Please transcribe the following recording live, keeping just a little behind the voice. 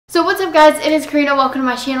So what's up guys, it is Karina, welcome to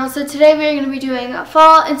my channel. So today we're going to be doing a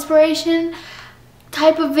fall inspiration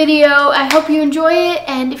type of video. I hope you enjoy it,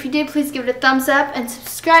 and if you did, please give it a thumbs up and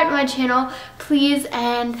subscribe to my channel, please.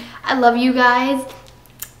 And I love you guys,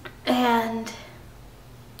 and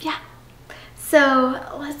yeah.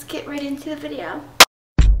 So let's get right into the video.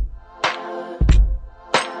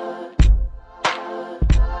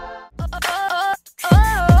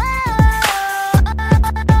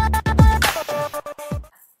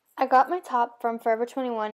 I got my top from Forever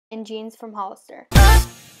 21 and jeans from Hollister.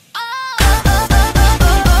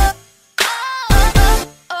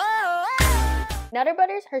 Nutter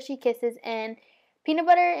Butters, Hershey Kisses, and peanut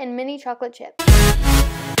butter and mini chocolate chips.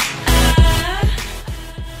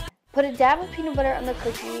 Put a dab of peanut butter on the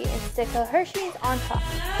cookie and stick a Hershey's on top.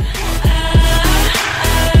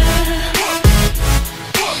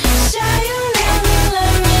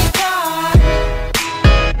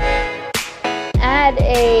 Add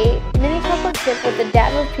a mini chocolate chip with a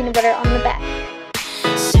dab of peanut butter on the back.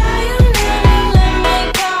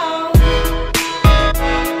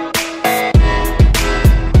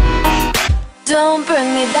 Don't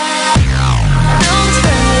bring me down. Don't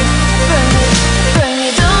bring me, bring me, bring me.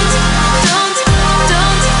 Don't bring me, bring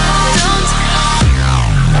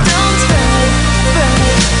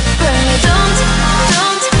me, bring me. Don't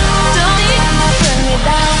bring me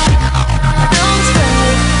down. Don't bring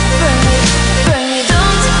me, bring me, bring me.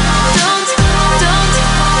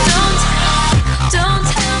 Don't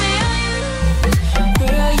tell me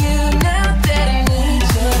where are you now that I need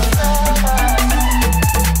you.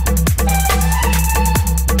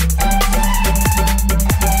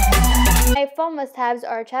 My fall must-haves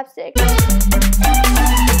are chapstick,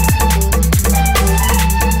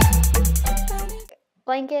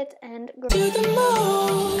 blanket, and green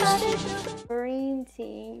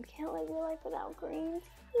tea. You can't live your life without green tea.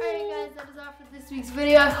 Alright guys, that is all for this week's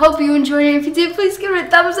video. I hope you enjoyed it. If you did, please give it a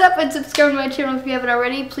thumbs up and subscribe to my channel if you haven't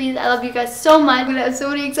already. Please, I love you guys so much. I'm gonna have so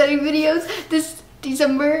many exciting videos this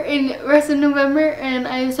December and rest of November, and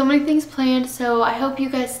I have so many things planned, so I hope you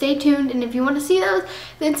guys stay tuned, and if you want to see those,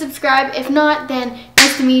 then subscribe. If not, then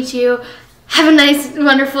nice to meet you. Have a nice,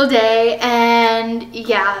 wonderful day, and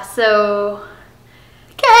yeah, so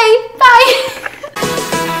okay, bye.